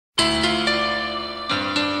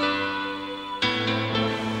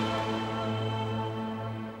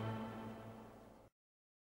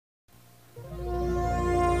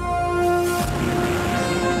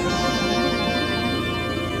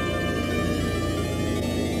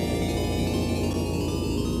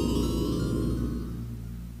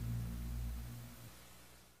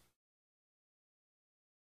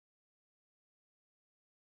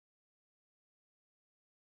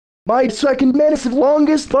My second massive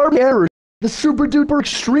longest Barney error. The super duper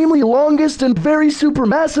extremely longest and very super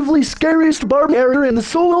massively scariest Barney error in the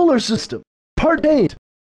solar system. Part 8.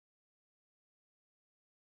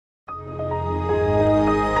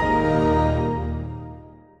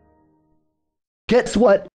 Guess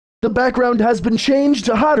what? The background has been changed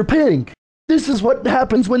to hotter pink. This is what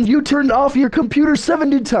happens when you turn off your computer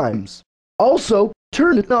 70 times. Also,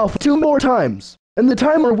 turn it off 2 more times, and the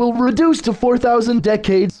timer will reduce to 4,000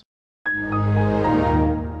 decades.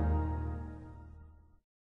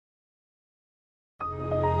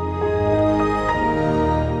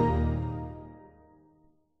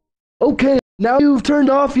 Okay, now you've turned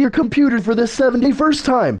off your computer for the 71st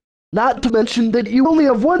time. Not to mention that you only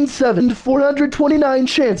have 1,429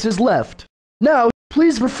 chances left. Now,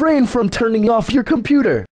 please refrain from turning off your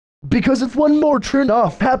computer. Because if one more turn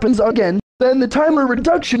off happens again, then the timer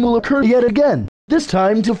reduction will occur yet again, this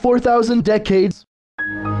time to 4,000 decades.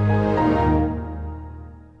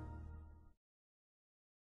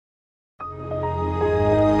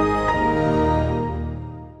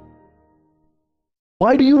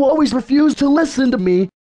 Why do you always refuse to listen to me?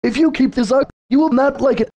 If you keep this up, you will not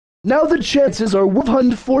like it. Now the chances are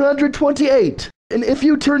 1,428, and if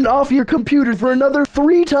you turn off your computer for another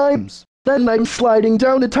 3 times, then I'm sliding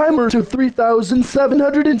down the timer to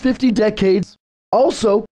 3,750 decades.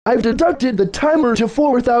 Also, I've deducted the timer to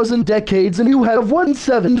 4,000 decades and you have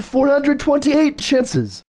 1,428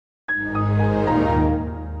 chances.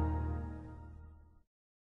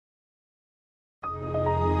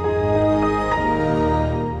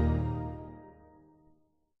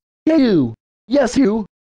 Hey you! Yes you!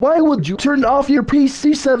 Why would you turn off your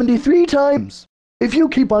PC 73 times? If you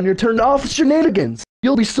keep on your turn off shenanigans,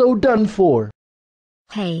 you'll be so done for.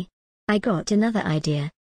 Hey, I got another idea.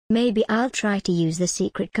 Maybe I'll try to use the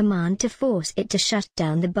secret command to force it to shut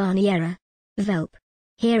down the Barney error. Velp.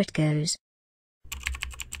 Here it goes.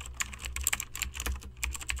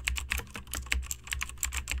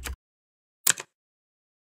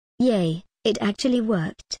 Yay, it actually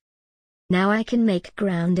worked. Now I can make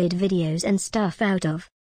grounded videos and stuff out of.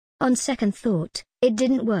 On second thought, it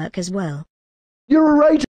didn't work as well. You're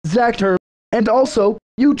right, Zachter. And also,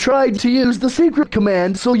 you tried to use the secret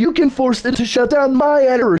command so you can force it to shut down my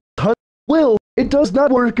error. Well, it does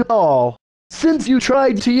not work at all. Since you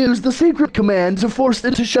tried to use the secret command to force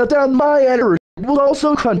it to shut down my error, it will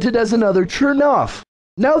also count it as another turn off.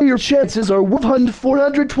 Now your chances are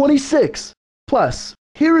 1,426. Plus,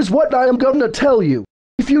 here is what I am gonna tell you.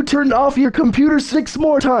 If you turn off your computer 6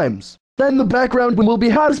 more times, then the background will be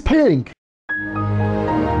hot as pink.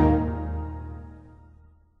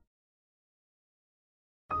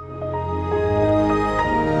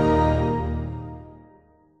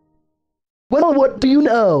 Well, what do you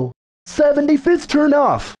know? 75th turn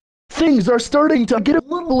off. Things are starting to get a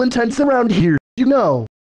little intense around here, you know.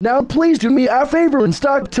 Now please do me a favor and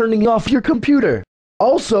stop turning off your computer.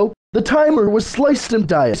 Also, the timer was sliced and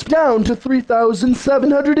diced down to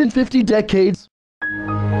 3,750 decades.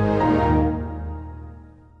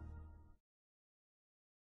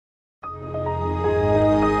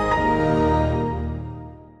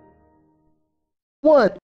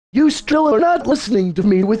 What? You still are not listening to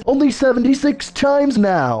me with only 76 times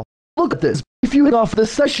now. Look at this. If you hit off the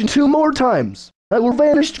session 2 more times, I will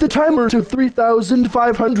vanish the timer to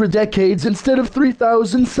 3,500 decades instead of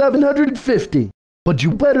 3,750. But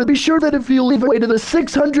you better be sure that if you leave away to the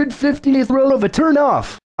 650th row of a turn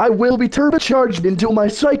off, I will be turbocharged into my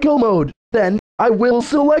psycho mode. Then, I will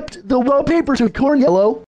select the wallpaper to corn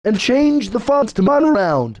yellow and change the fonts to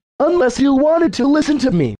monoground. Unless you wanted to listen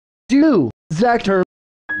to me. Do, Zachter.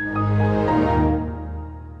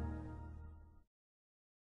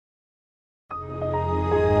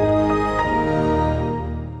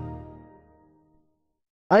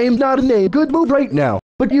 I am not in a good mood right now,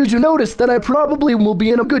 but you do notice that I probably will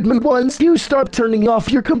be in a good mood once you start turning off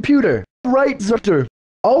your computer, right, Zachter?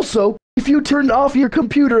 Also, if you turn off your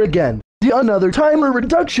computer again, the another timer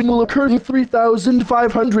reduction will occur in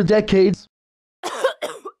 3,500 decades.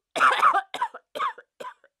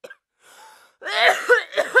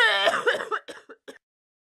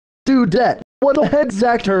 Dudette, what the heck,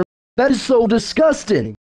 Zachter? That is so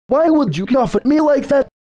disgusting. Why would you cough at me like that?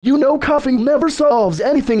 You know coughing never solves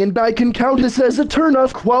anything and I can count this as a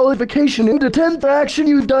turn-off qualification in the 10th action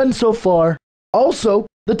you've done so far. Also,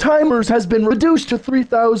 the timers has been reduced to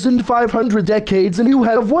 3,500 decades and you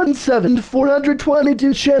have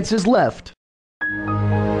 1,422 chances left.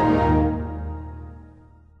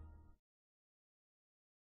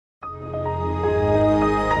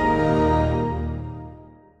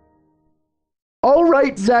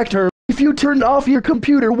 Alright, Zachter, if you turn off your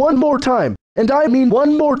computer 1 more time, and I mean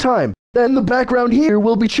one more time, then the background here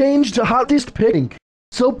will be changed to hottest pink.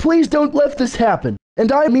 So please don't let this happen,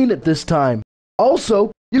 and I mean it this time.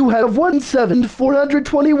 Also, you have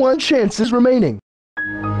 1,421 chances remaining.